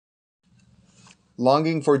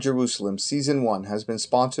Longing for Jerusalem Season 1 has been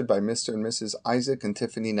sponsored by Mr. and Mrs. Isaac and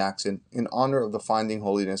Tiffany Naxon in honor of the Finding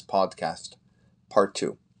Holiness podcast. Part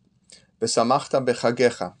 2. V'samachta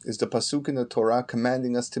bechagecha is the pasuk in the Torah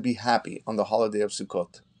commanding us to be happy on the holiday of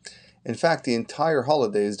Sukkot. In fact, the entire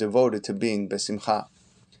holiday is devoted to being besimcha.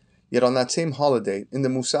 Yet on that same holiday, in the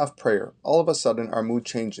Musaf prayer, all of a sudden our mood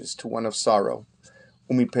changes to one of sorrow.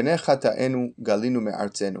 Umipenecha ta'enu galinu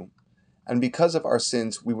me'artzenu. And because of our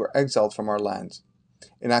sins, we were exiled from our lands.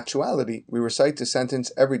 In actuality, we recite the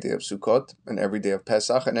sentence every day of Sukkot, and every day of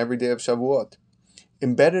Pesach, and every day of Shavuot.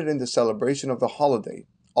 Embedded in the celebration of the holiday,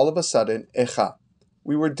 all of a sudden, Echa,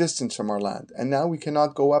 we were distanced from our land, and now we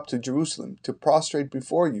cannot go up to Jerusalem to prostrate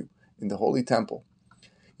before you in the Holy Temple.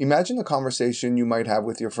 Imagine a conversation you might have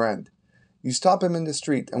with your friend. You stop him in the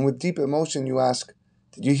street, and with deep emotion you ask,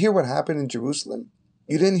 "Did you hear what happened in Jerusalem?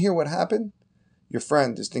 You didn't hear what happened?" Your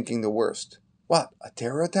friend is thinking the worst. What, a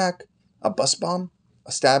terror attack? A bus bomb?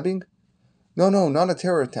 A stabbing? No, not a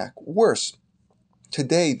terror attack. Worse.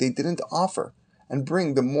 Today they didn't offer and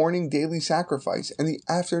bring the morning daily sacrifice and the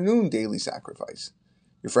afternoon daily sacrifice.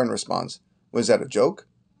 Your friend responds, "Was that a joke?"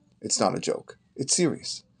 It's not a joke. It's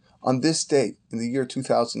serious. On this day, in the year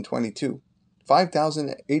 2022,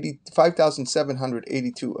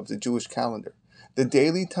 5782 of the Jewish calendar, the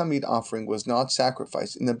daily Tamid offering was not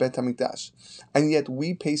sacrificed in the Bet HaMikdash, and yet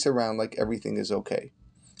we pace around like everything is okay.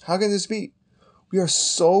 How can this be? We are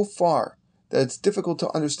so far that it's difficult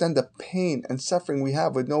to understand the pain and suffering we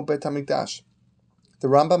have with no Bet HaMikdash. The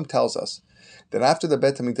Rambam tells us that after the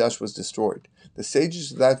Bet HaMikdash was destroyed, the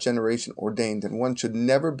sages of that generation ordained that one should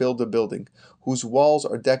never build a building whose walls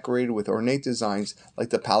are decorated with ornate designs like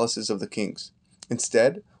the palaces of the kings.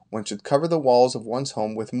 Instead, one should cover the walls of one's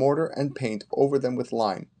home with mortar and paint over them with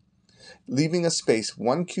lime, leaving a space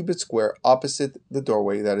 1 cubit square opposite the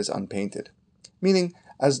doorway that is unpainted. Meaning,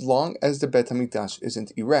 as long as the Bet HaMikdash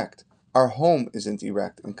isn't erect, our home isn't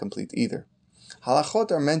erect and complete either.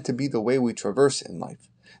 Halachot are meant to be the way we traverse in life.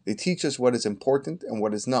 They teach us what is important and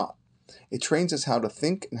what is not. It trains us how to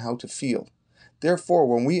think and how to feel. Therefore,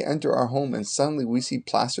 when we enter our home and suddenly we see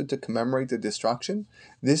plaster to commemorate the destruction,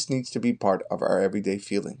 this needs to be part of our everyday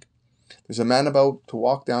feeling. There's a man about to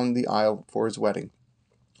walk down the aisle for his wedding.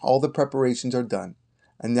 All the preparations are done,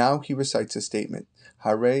 and now he recites a statement,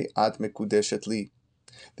 Harei at mekudeshet li.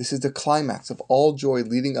 This is the climax of all joy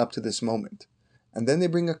leading up to this moment. And then they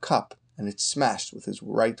bring a cup, and it's smashed with his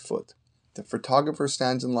right foot. The photographer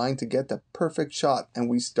stands in line to get the perfect shot, and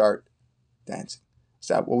we start dancing. Is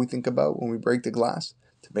that what we think about when we break the glass?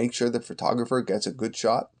 To make sure the photographer gets a good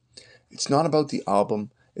shot? It's not about the album.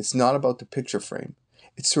 It's not about the picture frame.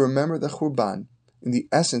 It's to remember the Churban in the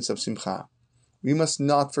essence of Simcha. We must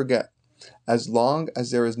not forget, as long as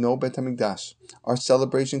there is no Bet HaMikdash, our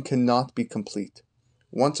celebration cannot be complete.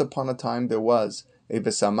 Once upon a time there was a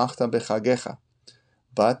V'samachta bechagecha,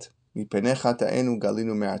 but mipenecha ta'enu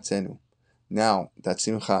galinu me'artzenu. Now that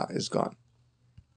Simcha is gone.